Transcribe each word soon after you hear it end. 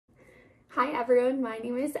Hi everyone, my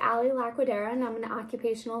name is Ali Laquadera and I'm an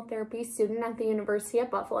occupational therapy student at the University of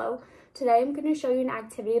Buffalo. Today I'm going to show you an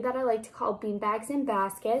activity that I like to call beanbags and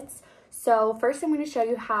baskets. So first I'm going to show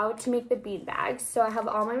you how to make the beanbags. So I have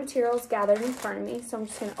all my materials gathered in front of me. So I'm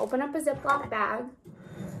just going to open up a Ziploc bag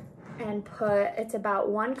and it's about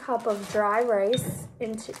 1 cup of dry rice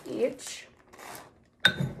into each.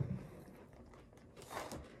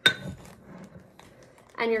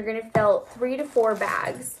 And you're going to fill 3 to 4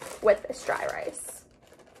 bags with this dry rice.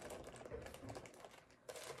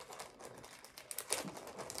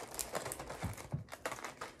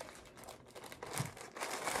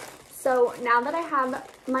 So now that I have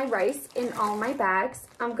my rice in all my bags,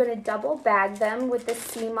 I'm going to double bag them with the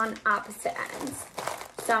seam on opposite ends.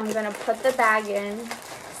 So I'm going to put the bag in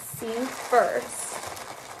seam first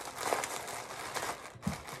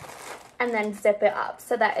and then zip it up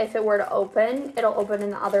so that if it were to open, it'll open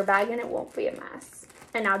in the other bag and it won't be a mess.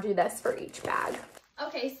 And I'll do this for each bag.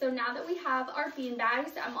 Okay, so now that we have our bean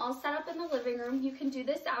bags, I'm all set up in the living room. You can do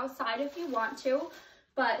this outside if you want to,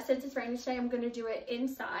 but since it's raining today, I'm gonna do it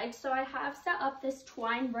inside. So I have set up this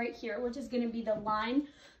twine right here, which is gonna be the line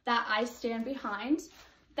that I stand behind.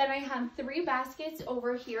 Then I have 3 baskets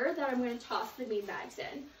over here that I'm gonna toss the bean bags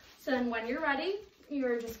in. So then when you're ready,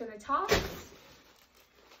 you're just gonna toss.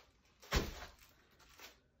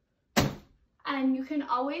 And you can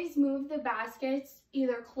always move the baskets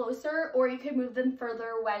either closer or you can move them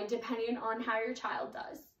further away depending on how your child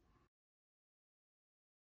does.